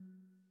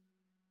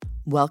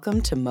Welcome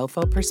to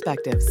MoFo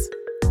Perspectives,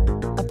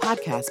 a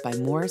podcast by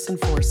Morris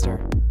 & Forster,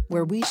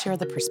 where we share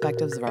the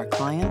perspectives of our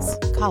clients,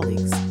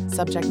 colleagues,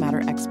 subject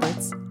matter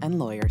experts, and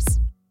lawyers.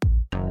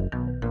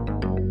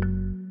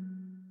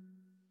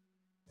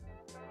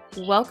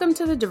 Welcome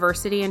to the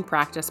Diversity in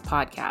Practice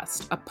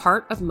podcast, a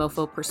part of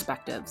MoFo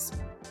Perspectives.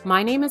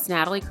 My name is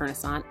Natalie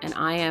Kernasant, and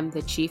I am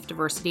the Chief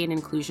Diversity and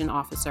Inclusion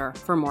Officer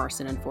for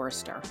Morrison &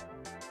 Forster.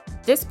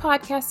 This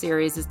podcast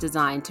series is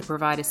designed to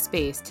provide a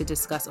space to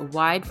discuss a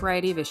wide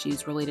variety of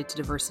issues related to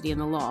diversity in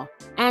the law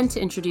and to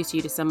introduce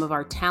you to some of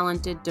our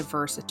talented,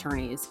 diverse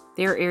attorneys,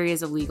 their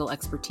areas of legal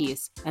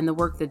expertise, and the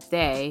work that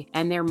they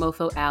and their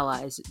MoFo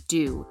allies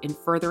do in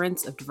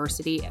furtherance of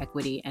diversity,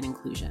 equity, and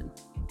inclusion.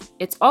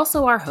 It's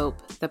also our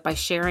hope that by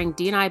sharing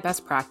D&I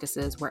best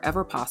practices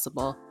wherever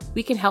possible,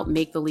 we can help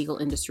make the legal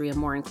industry a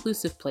more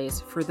inclusive place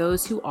for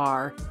those who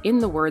are, in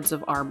the words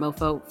of our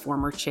MoFo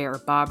former chair,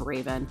 Bob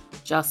Raven,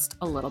 just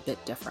a little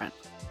bit different.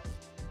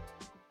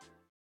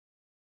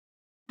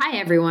 Hi,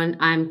 everyone.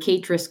 I'm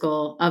Kate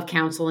Driscoll of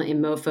Counsel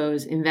in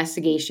MoFo's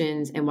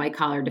Investigations and White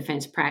Collar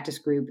Defense Practice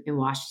Group in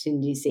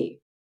Washington, D.C.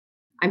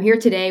 I'm here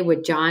today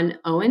with John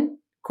Owen,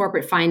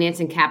 Corporate Finance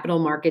and Capital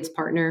Markets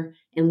Partner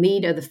and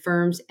lead of the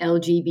firm's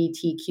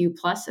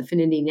LGBTQ+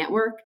 Affinity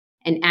Network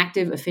and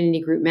active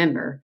affinity group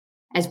member,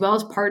 as well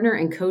as partner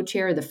and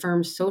co-chair of the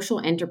firm's social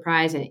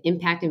enterprise and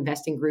impact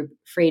investing group,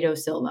 Fredo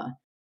Silva.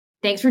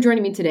 Thanks for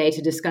joining me today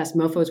to discuss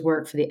MoFo's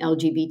work for the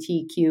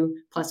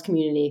LGBTQ+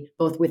 community,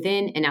 both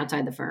within and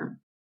outside the firm.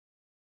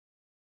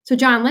 So,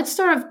 John, let's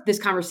start off this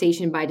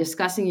conversation by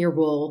discussing your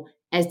role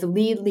as the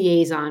lead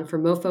liaison for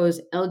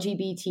MoFo's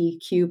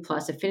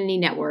LGBTQ+ Affinity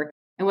Network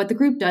and what the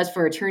group does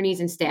for attorneys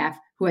and staff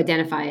who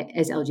identify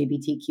as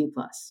LGBTQ+.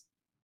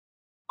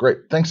 Great.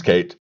 Thanks,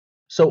 Kate.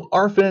 So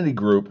our affinity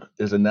group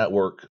is a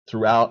network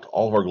throughout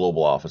all of our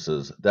global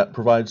offices that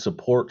provides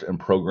support and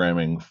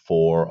programming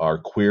for our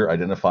queer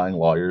identifying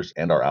lawyers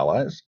and our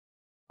allies.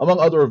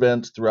 Among other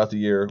events throughout the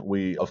year,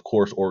 we, of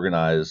course,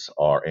 organize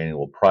our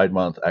annual Pride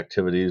Month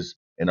activities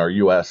in our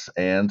U.S.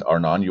 and our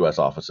non-U.S.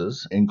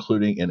 offices,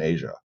 including in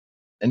Asia.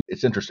 And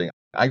it's interesting.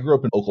 I grew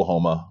up in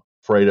Oklahoma.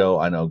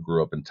 Fredo, I know,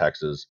 grew up in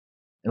Texas.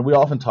 And we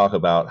often talk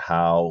about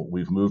how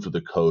we've moved to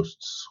the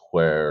coasts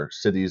where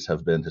cities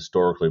have been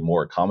historically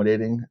more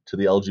accommodating to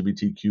the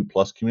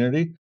LGBTQ+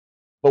 community,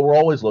 but we're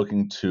always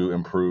looking to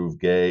improve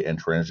gay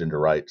and transgender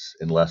rights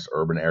in less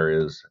urban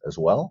areas as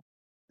well.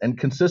 And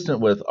consistent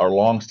with our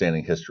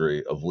longstanding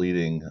history of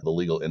leading the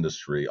legal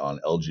industry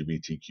on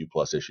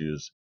LGBTQ+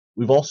 issues,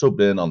 we've also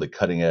been on the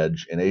cutting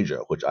edge in Asia,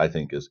 which I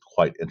think is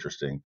quite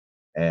interesting.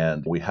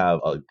 And we have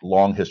a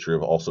long history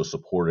of also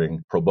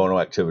supporting pro bono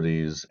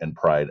activities and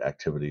pride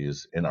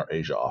activities in our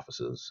Asia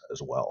offices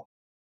as well.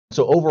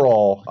 So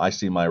overall, I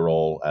see my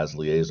role as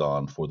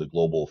liaison for the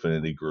Global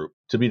Affinity Group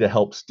to be to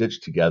help stitch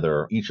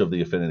together each of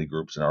the affinity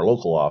groups in our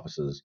local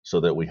offices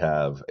so that we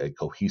have a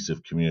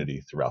cohesive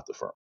community throughout the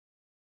firm.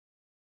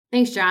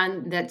 Thanks,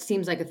 John. That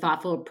seems like a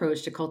thoughtful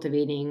approach to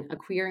cultivating a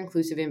queer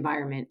inclusive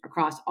environment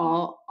across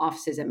all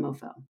offices at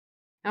MoFo.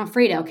 Now,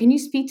 Fredo, can you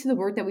speak to the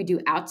work that we do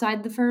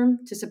outside the firm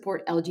to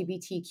support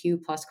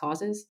LGBTQ+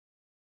 causes?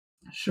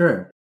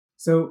 Sure.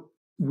 So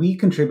we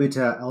contribute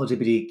to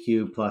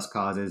LGBTQ+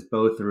 causes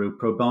both through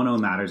pro bono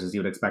matters, as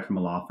you would expect from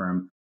a law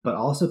firm, but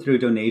also through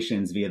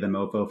donations via the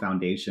MoFo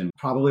Foundation.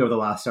 Probably over the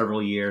last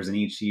several years, and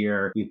each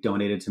year we've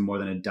donated to more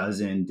than a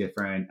dozen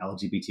different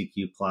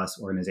LGBTQ+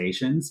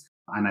 organizations,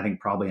 and I think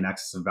probably in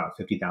excess of about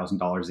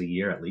 $50,000 a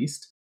year at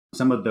least.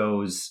 Some of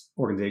those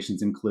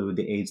organizations include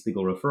the AIDS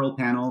Legal Referral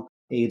Panel,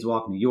 AIDS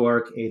Walk New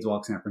York, AIDS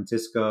Walk San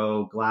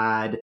Francisco,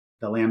 GLAAD,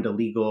 the Lambda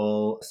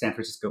Legal, San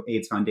Francisco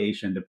AIDS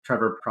Foundation, the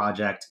Trevor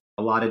Project,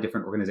 a lot of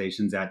different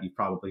organizations that you've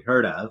probably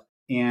heard of.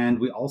 And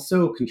we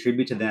also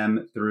contribute to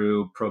them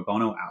through pro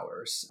bono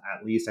hours,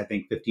 at least I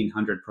think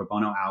 1,500 pro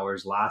bono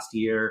hours last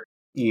year.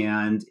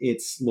 And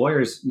it's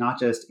lawyers, not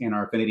just in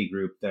our affinity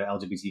group, the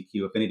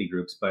LGBTQ affinity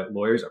groups, but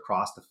lawyers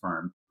across the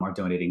firm are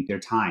donating their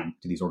time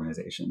to these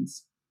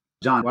organizations.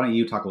 John, why don't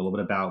you talk a little bit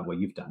about what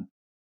you've done?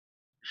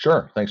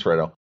 Sure. Thanks,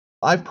 Fredo.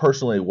 I've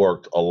personally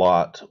worked a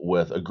lot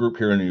with a group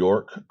here in New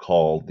York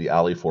called the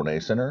Ali Forney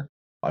Center.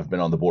 I've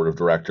been on the board of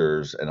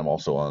directors and I'm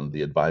also on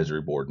the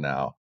advisory board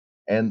now.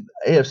 And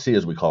AFC,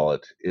 as we call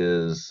it,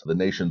 is the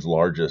nation's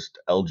largest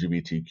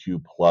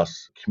LGBTQ+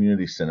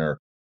 community center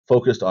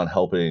focused on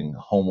helping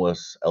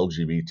homeless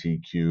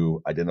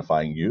LGBTQ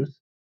identifying youth.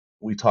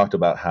 We talked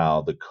about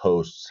how the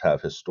coasts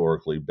have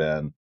historically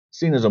been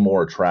seen as a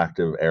more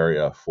attractive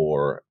area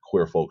for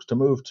queer folks to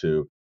move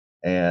to.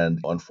 And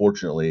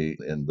unfortunately,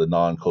 in the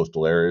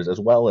non-coastal areas, as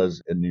well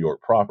as in New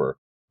York proper,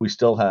 we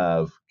still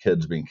have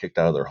kids being kicked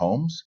out of their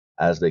homes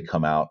as they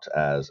come out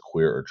as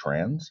queer or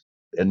trans.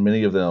 And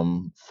many of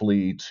them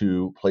flee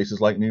to places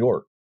like New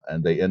York,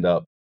 and they end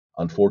up,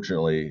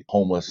 unfortunately,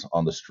 homeless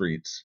on the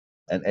streets.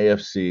 And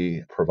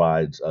AFC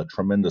provides a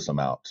tremendous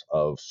amount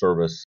of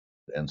service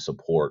and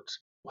support,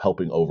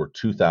 helping over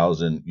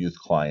 2,000 youth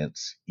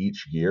clients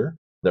each year.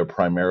 They're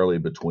primarily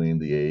between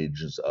the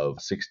ages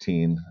of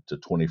 16 to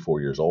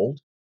 24 years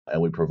old,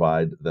 and we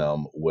provide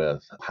them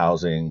with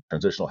housing,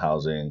 transitional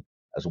housing,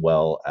 as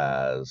well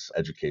as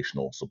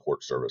educational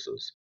support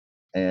services.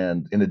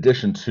 And in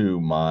addition to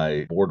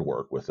my board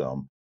work with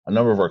them, a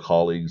number of our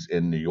colleagues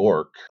in New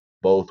York,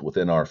 both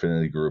within our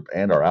affinity group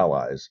and our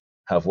allies,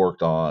 have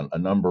worked on a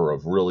number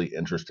of really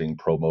interesting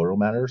pro bono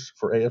matters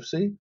for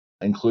AFC,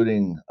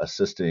 including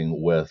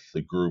assisting with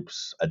the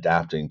groups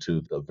adapting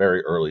to the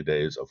very early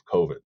days of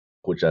COVID,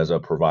 which as a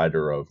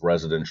provider of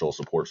residential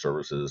support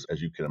services,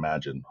 as you can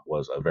imagine,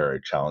 was a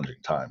very challenging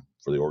time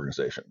for the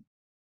organization.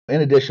 In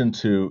addition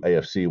to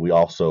AFC, we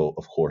also,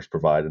 of course,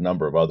 provide a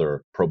number of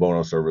other pro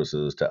bono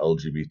services to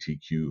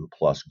LGBTQ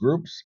plus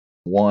groups.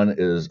 One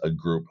is a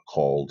group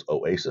called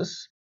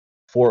OASIS.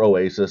 For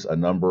OASIS, a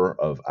number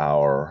of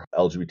our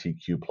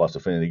LGBTQ plus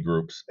affinity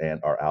groups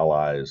and our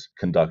allies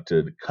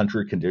conducted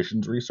country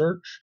conditions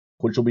research,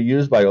 which will be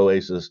used by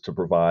OASIS to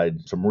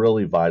provide some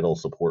really vital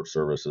support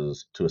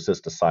services to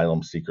assist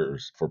asylum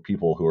seekers for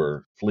people who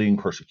are fleeing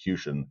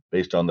persecution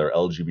based on their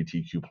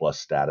LGBTQ plus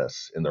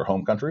status in their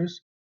home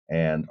countries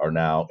and are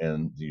now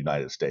in the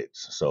United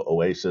States. So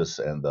OASIS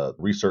and the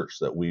research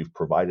that we've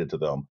provided to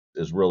them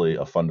is really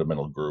a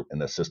fundamental group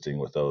in assisting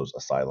with those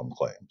asylum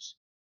claims.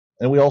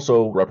 And we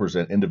also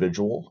represent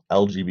individual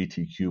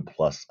LGBTQ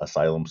plus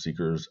asylum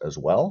seekers as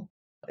well,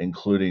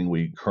 including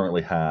we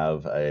currently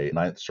have a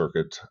Ninth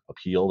Circuit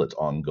appeal that's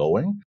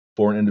ongoing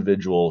for an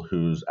individual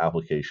whose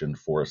application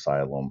for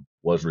asylum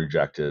was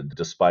rejected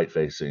despite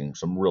facing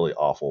some really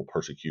awful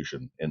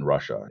persecution in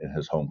Russia, in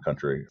his home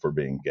country, for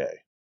being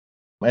gay.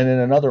 And in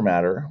another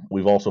matter,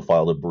 we've also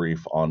filed a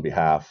brief on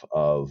behalf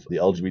of the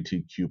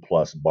LGBTQ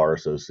plus Bar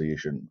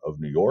Association of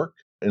New York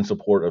in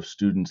support of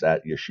students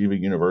at Yeshiva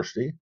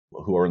University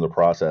who are in the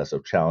process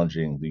of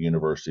challenging the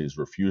university's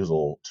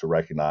refusal to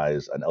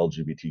recognize an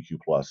LGBTQ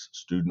plus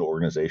student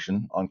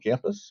organization on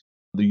campus.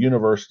 The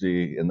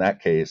university, in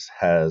that case,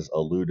 has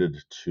alluded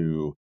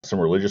to some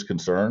religious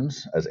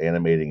concerns as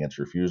animating its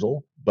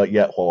refusal, but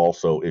yet while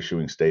also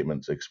issuing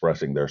statements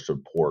expressing their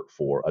support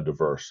for a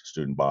diverse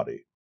student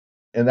body.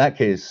 In that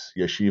case,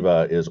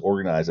 Yeshiva is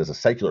organized as a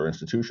secular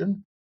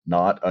institution,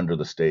 not under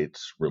the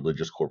state's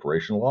religious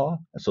corporation law.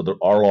 And so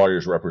our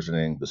lawyers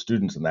representing the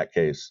students in that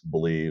case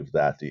believe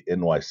that the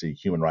NYC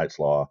human rights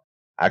law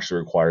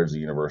actually requires the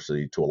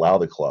university to allow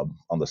the club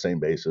on the same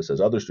basis as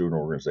other student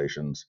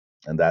organizations.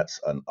 And that's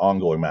an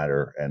ongoing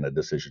matter, and a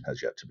decision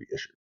has yet to be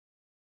issued.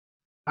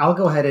 I'll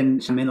go ahead and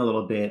chime in a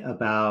little bit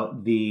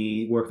about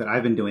the work that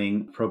I've been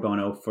doing pro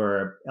bono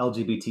for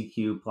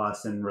LGBTQ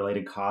plus and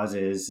related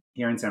causes.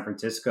 Here in San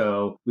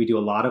Francisco, we do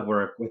a lot of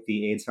work with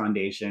the AIDS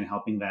Foundation,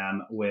 helping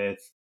them with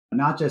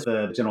not just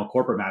the general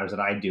corporate matters that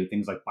I do,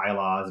 things like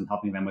bylaws and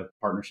helping them with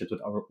partnerships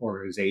with other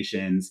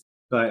organizations,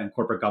 but in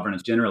corporate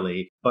governance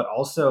generally, but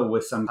also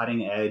with some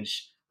cutting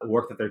edge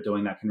work that they're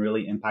doing that can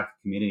really impact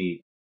the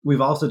community.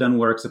 We've also done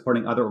work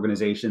supporting other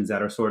organizations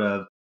that are sort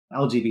of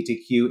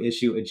LGBTQ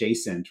issue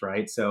adjacent,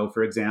 right? So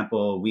for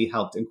example, we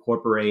helped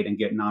incorporate and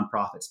get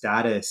nonprofit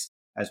status,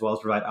 as well as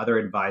provide other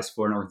advice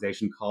for an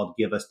organization called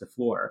Give Us the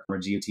Floor, or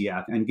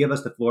GOTF. And Give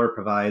Us the Floor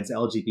provides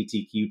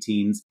LGBTQ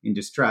teens in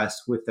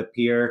distress with the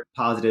peer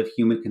positive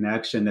human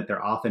connection that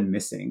they're often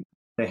missing.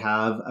 They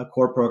have a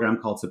core program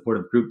called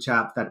Supportive Group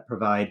Chat that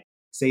provide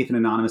safe and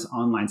anonymous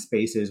online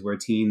spaces where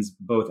teens,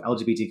 both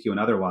LGBTQ and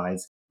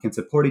otherwise, can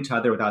support each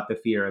other without the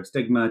fear of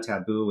stigma,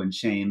 taboo, and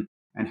shame,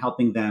 and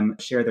helping them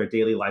share their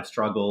daily life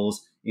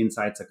struggles,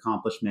 insights,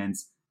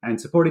 accomplishments, and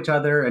support each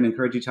other and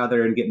encourage each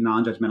other and get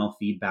non-judgmental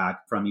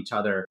feedback from each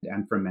other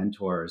and from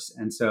mentors.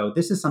 And so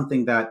this is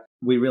something that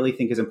we really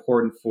think is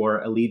important for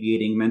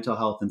alleviating mental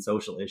health and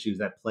social issues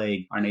that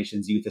plague our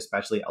nation's youth,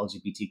 especially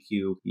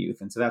LGBTQ youth.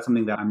 And so that's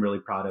something that I'm really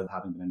proud of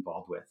having been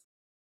involved with.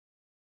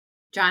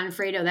 John and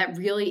Fredo, that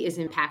really is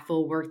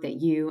impactful work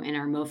that you and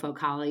our MoFo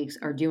colleagues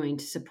are doing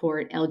to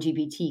support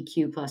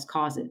LGBTQ plus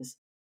causes.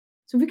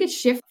 So if we could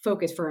shift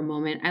focus for a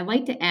moment, I'd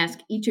like to ask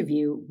each of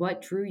you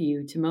what drew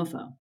you to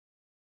MoFo.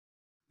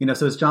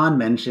 So as John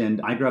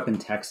mentioned, I grew up in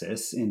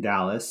Texas, in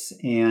Dallas,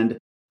 and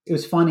it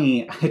was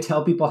funny. I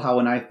tell people how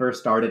when I first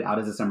started out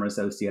as a summer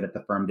associate at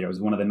the firm there, it was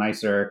one of the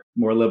nicer,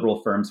 more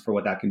liberal firms for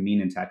what that can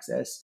mean in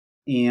Texas.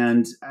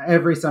 And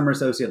every summer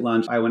associate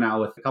lunch, I went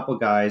out with a couple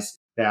guys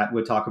that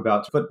would talk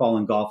about football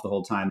and golf the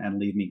whole time and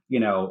leave me,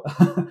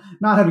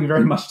 not having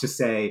very much to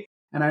say.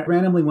 And I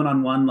randomly went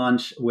on one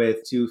lunch with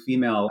two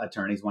female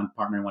attorneys, one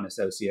partner and one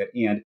associate.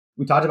 And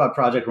we talked about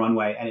Project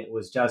Runway, and it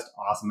was just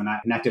awesome. And I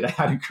connected. I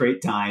had a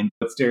great time.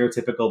 It's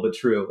stereotypical, but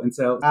true. And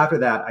so after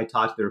that, I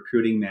talked to the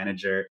recruiting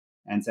manager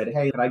and said,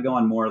 hey, could I go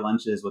on more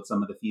lunches with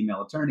some of the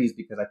female attorneys?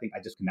 Because I think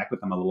I just connect with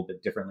them a little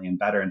bit differently and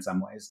better in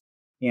some ways.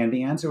 And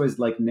the answer was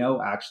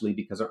no, actually,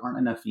 because there aren't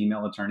enough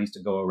female attorneys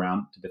to go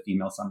around to the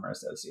female summer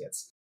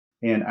associates.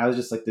 And I was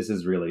just like, this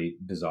is really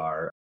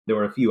bizarre. There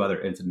were a few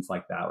other incidents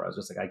like that where I was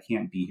just like, I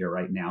can't be here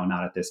right now,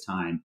 not at this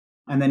time.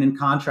 And then in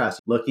contrast,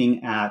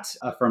 looking at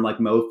a firm like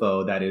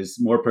MoFo that is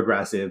more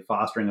progressive,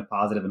 fostering a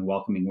positive and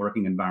welcoming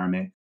working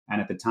environment. And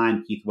at the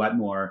time, Keith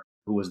Wetmore,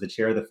 who was the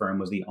chair of the firm,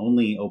 was the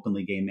only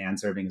openly gay man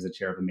serving as the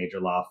chair of a major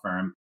law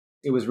firm.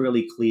 It was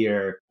really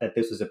clear that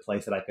this was a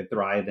place that I could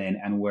thrive in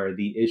and where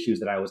the issues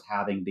that I was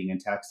having being in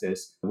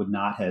Texas would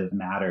not have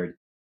mattered.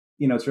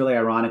 It's really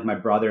ironic. My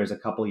brother is a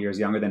couple years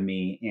younger than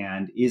me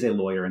and is a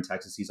lawyer in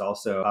Texas. He's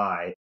also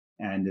bi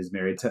and is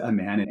married to a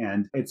man.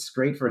 And it's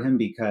great for him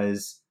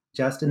because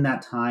just in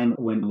that time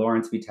when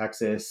Lawrence v.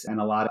 Texas and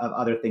a lot of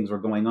other things were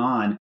going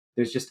on,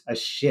 there's just a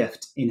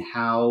shift in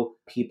how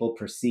people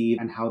perceive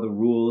and how the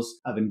rules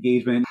of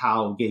engagement,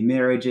 how gay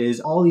marriage is,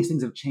 all these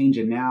things have changed.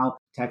 And now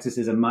Texas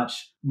is a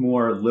much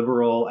more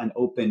liberal and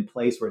open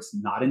place where it's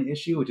not an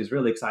issue, which is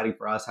really exciting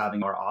for us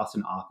having our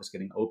Austin office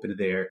getting open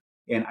there.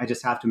 And I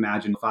just have to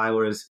imagine if I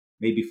was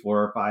maybe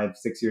 4 or 5,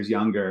 6 years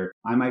younger,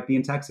 I might be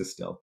in Texas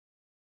still.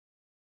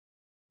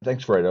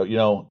 Thanks,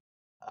 Fredo.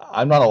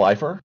 I'm not a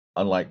lifer,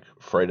 unlike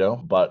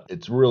Fredo, but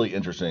it's really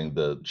interesting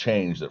the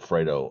change that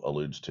Fredo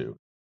alludes to.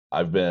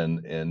 I've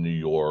been in New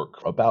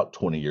York about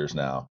 20 years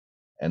now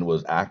and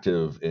was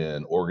active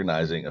in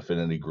organizing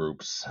affinity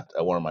groups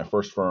at one of my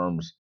first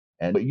firms.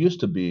 And it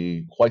used to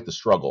be quite the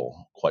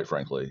struggle, quite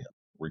frankly.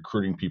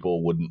 Recruiting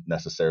people wouldn't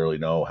necessarily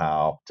know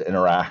how to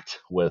interact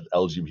with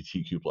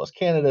LGBTQ plus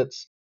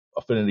candidates.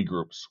 Affinity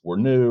groups were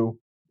new.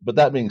 But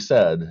that being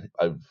said,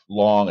 I've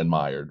long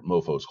admired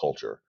MoFo's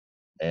culture.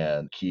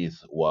 And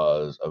Keith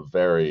was a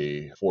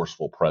very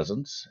forceful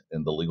presence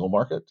in the legal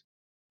market.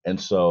 And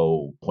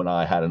so when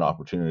I had an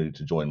opportunity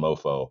to join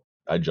MoFo,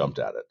 I jumped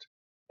at it.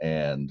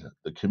 And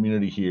the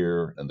community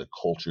here and the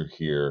culture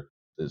here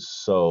is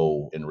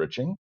so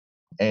enriching.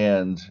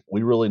 And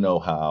we really know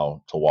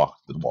how to walk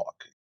the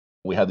walk.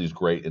 We have these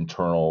great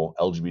internal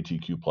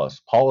LGBTQ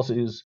plus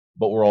policies,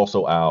 but we're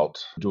also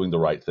out doing the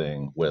right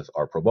thing with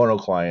our pro bono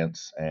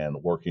clients and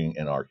working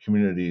in our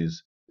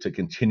communities to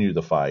continue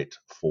the fight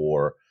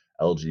for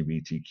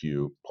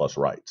LGBTQ plus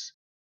rights.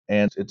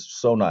 And it's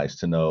so nice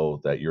to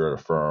know that you're at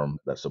a firm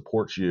that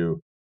supports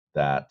you,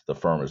 that the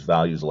firm is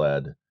values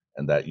led,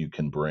 and that you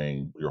can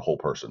bring your whole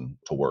person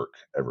to work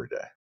every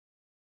day.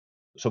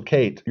 So,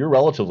 Kate, you're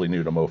relatively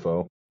new to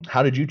MoFo.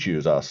 How did you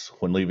choose us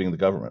when leaving the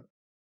government?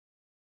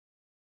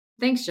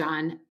 Thanks,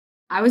 John.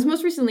 I was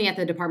most recently at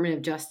the Department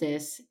of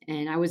Justice,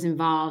 and I was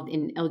involved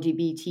in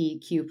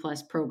LGBTQ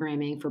plus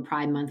programming for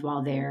Pride Month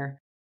while there.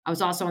 I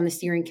was also on the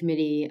steering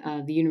committee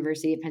of the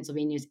University of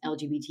Pennsylvania's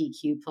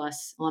LGBTQ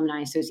plus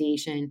Alumni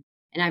Association,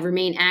 and I've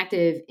remained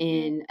active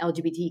in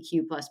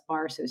LGBTQ plus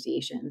bar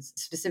associations,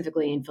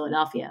 specifically in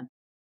Philadelphia.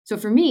 So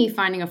for me,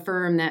 finding a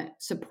firm that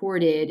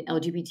supported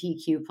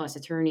LGBTQ plus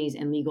attorneys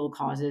and legal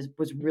causes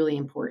was really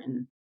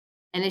important.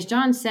 And as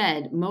John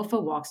said,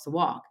 MoFo walks the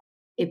walk.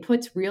 It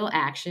puts real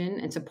action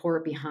and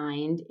support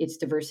behind its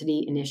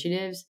diversity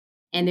initiatives.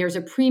 And there's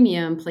a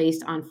premium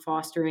placed on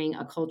fostering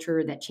a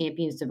culture that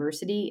champions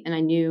diversity. And I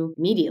knew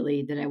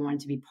immediately that I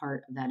wanted to be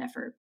part of that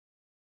effort.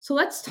 So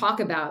let's talk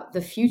about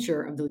the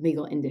future of the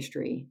legal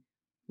industry.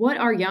 What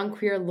are young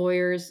queer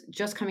lawyers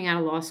just coming out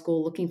of law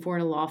school looking for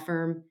in a law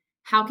firm?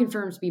 How can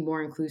firms be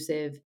more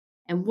inclusive?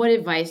 And what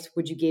advice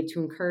would you give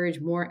to encourage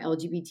more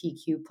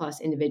LGBTQ plus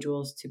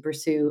individuals to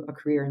pursue a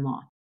career in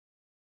law?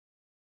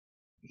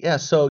 Yeah,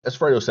 so as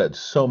Fredo said,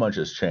 so much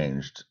has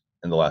changed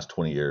in the last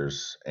 20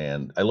 years.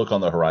 And I look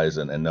on the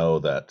horizon and know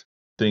that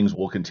things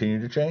will continue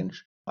to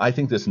change. I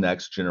think this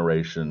next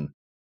generation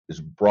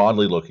is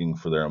broadly looking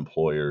for their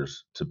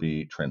employers to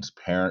be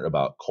transparent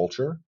about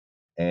culture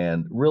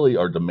and really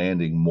are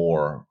demanding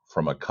more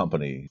from a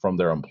company, from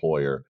their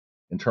employer,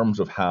 in terms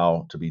of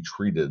how to be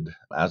treated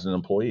as an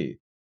employee.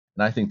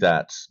 And I think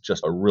that's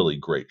just a really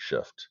great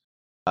shift.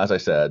 As I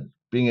said,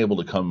 being able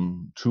to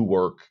come to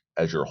work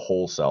as your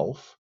whole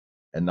self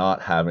and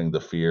not having the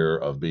fear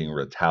of being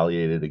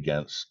retaliated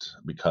against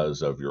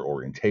because of your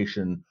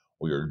orientation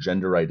or your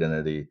gender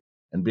identity,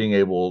 and being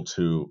able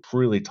to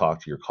freely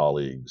talk to your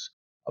colleagues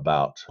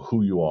about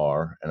who you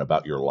are and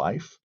about your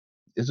life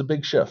is a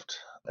big shift.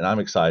 And I'm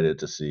excited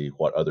to see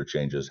what other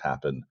changes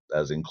happen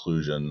as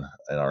inclusion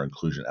and our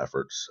inclusion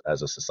efforts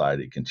as a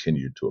society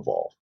continue to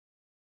evolve.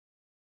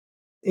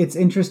 It's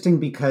interesting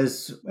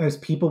because as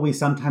people, we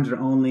sometimes are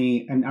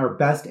only and are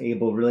best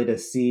able really to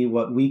see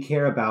what we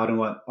care about and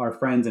what our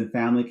friends and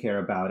family care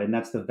about. And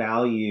that's the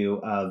value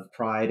of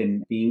pride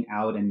and being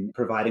out and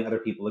providing other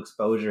people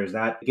exposures.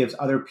 That gives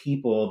other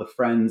people, the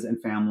friends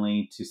and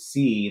family, to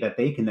see that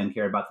they can then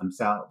care about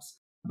themselves.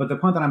 But the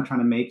point that I'm trying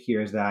to make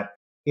here is that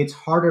it's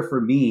harder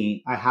for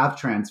me. I have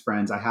trans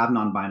friends, I have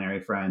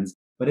non-binary friends,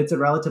 but it's a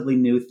relatively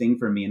new thing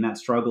for me. And that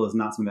struggle is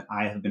not something that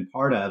I have been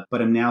part of,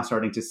 but I'm now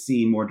starting to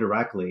see more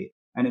directly.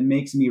 And it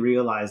makes me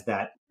realize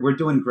that we're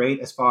doing great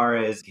as far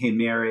as gay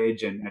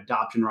marriage and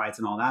adoption rights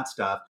and all that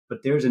stuff.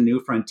 But there's a new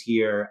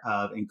frontier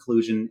of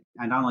inclusion.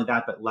 And not only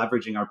that, but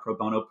leveraging our pro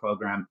bono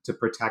program to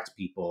protect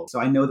people.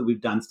 So I know that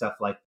we've done stuff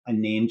like a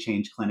name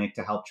change clinic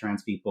to help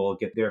trans people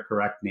get their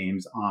correct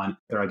names on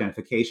their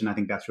identification. I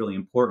think that's really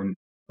important.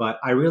 But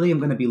I really am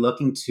going to be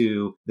looking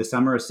to the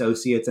summer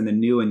associates and the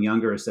new and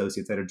younger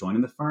associates that are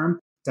joining the firm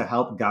to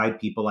help guide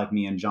people like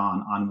me and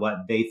John on what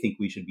they think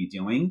we should be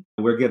doing.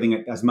 We're giving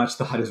it as much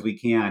thought as we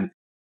can,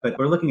 but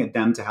we're looking at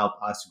them to help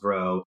us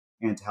grow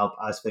and to help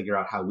us figure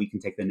out how we can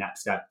take the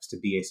next steps to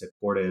be a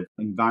supportive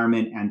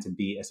environment and to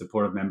be a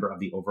supportive member of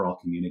the overall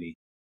community.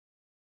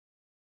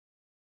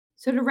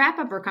 So to wrap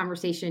up our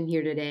conversation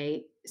here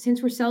today,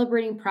 since we're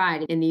celebrating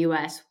Pride in the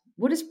US,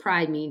 what does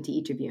Pride mean to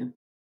each of you?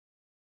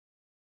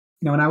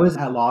 When I was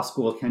at law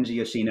school, Kenji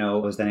Yoshino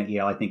was then at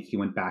Yale. I think he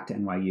went back to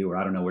NYU, or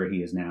I don't know where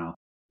he is now.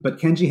 But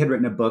Kenji had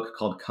written a book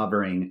called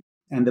Covering.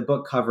 And the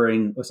book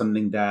Covering was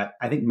something that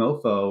I think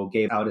MoFo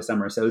gave out to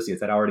summer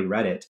associates. I'd already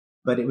read it.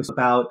 But it was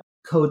about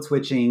code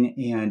switching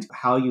and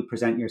how you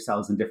present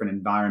yourselves in different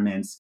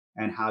environments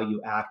and how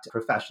you act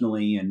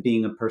professionally and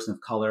being a person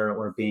of color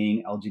or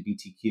being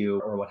LGBTQ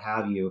or what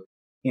have you.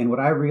 And what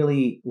I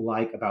really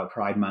like about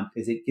Pride Month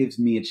is it gives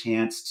me a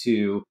chance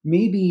to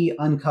maybe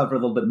uncover a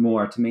little bit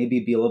more, to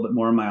maybe be a little bit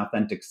more my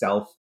authentic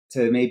self,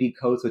 to maybe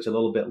code switch a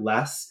little bit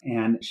less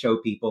and show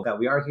people that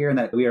we are here and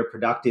that we are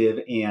productive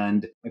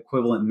and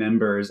equivalent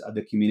members of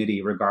the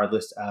community,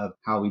 regardless of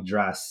how we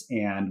dress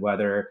and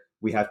whether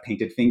we have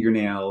painted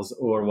fingernails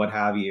or what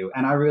have you.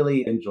 And I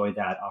really enjoyed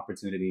that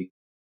opportunity.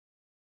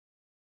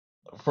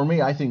 For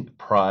me, I think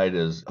Pride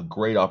is a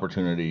great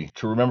opportunity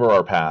to remember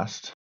our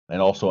past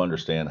and also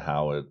understand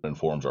how it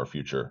informs our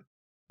future.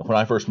 When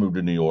I first moved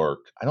to New York,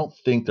 I don't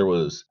think there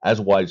was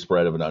as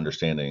widespread of an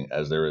understanding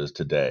as there is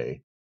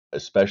today,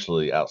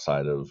 especially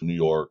outside of New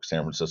York,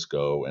 San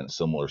Francisco, and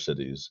similar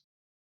cities,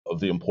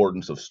 of the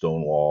importance of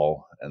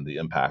Stonewall and the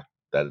impact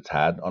that it's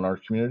had on our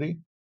community.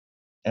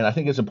 And I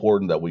think it's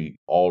important that we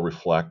all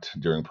reflect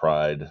during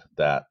Pride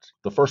that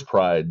the first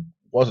Pride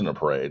wasn't a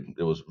parade.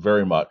 It was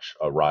very much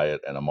a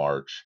riot and a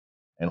march.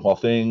 And while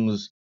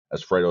things,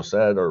 as Fredo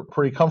said, are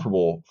pretty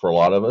comfortable for a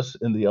lot of us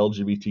in the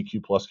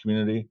LGBTQ plus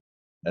community,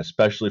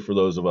 especially for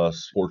those of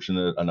us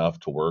fortunate enough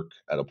to work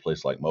at a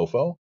place like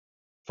MoFo,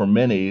 for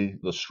many,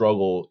 the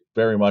struggle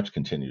very much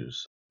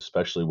continues,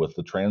 especially with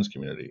the trans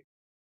community.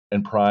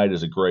 And Pride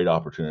is a great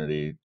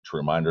opportunity to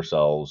remind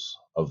ourselves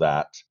of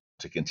that,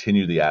 to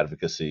continue the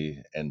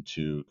advocacy and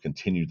to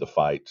continue the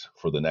fight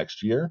for the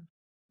next year.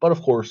 But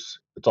of course,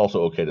 it's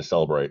also okay to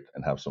celebrate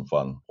and have some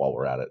fun while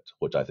we're at it,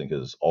 which I think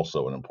is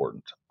also an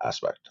important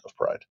aspect of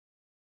Pride.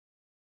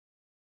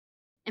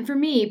 And for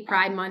me,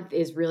 Pride Month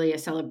is really a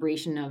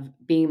celebration of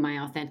being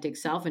my authentic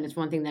self. And it's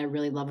one thing that I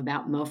really love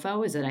about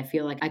MoFo is that I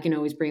feel like I can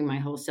always bring my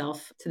whole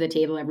self to the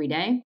table every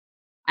day.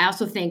 I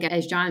also think,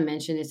 as John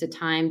mentioned, it's a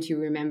time to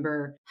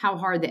remember how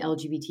hard the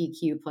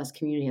LGBTQ plus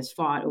community has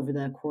fought over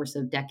the course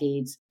of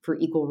decades for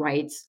equal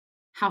rights,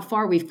 how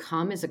far we've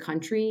come as a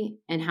country,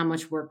 and how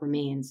much work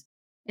remains.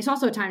 It's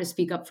also a time to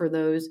speak up for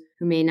those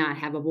who may not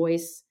have a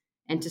voice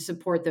and to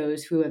support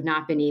those who have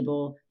not been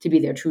able to be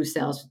their true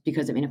selves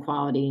because of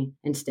inequality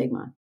and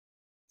stigma.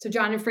 So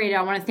John and Fredo,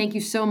 I want to thank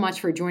you so much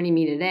for joining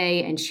me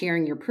today and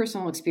sharing your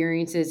personal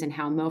experiences and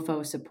how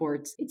MoFo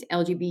supports its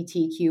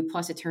LGBTQ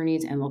plus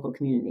attorneys and local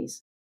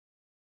communities.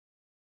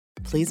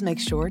 Please make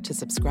sure to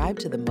subscribe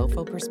to the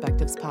MoFo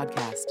Perspectives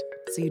podcast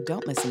so you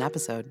don't miss an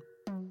episode.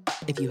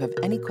 If you have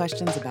any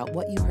questions about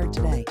what you heard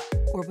today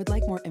or would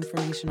like more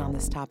information on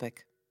this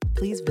topic,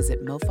 please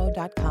visit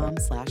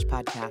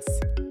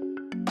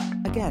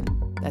mofo.com/podcasts. Again,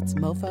 that's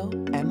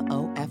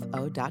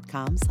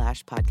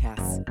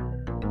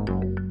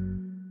mofo.com/podcasts.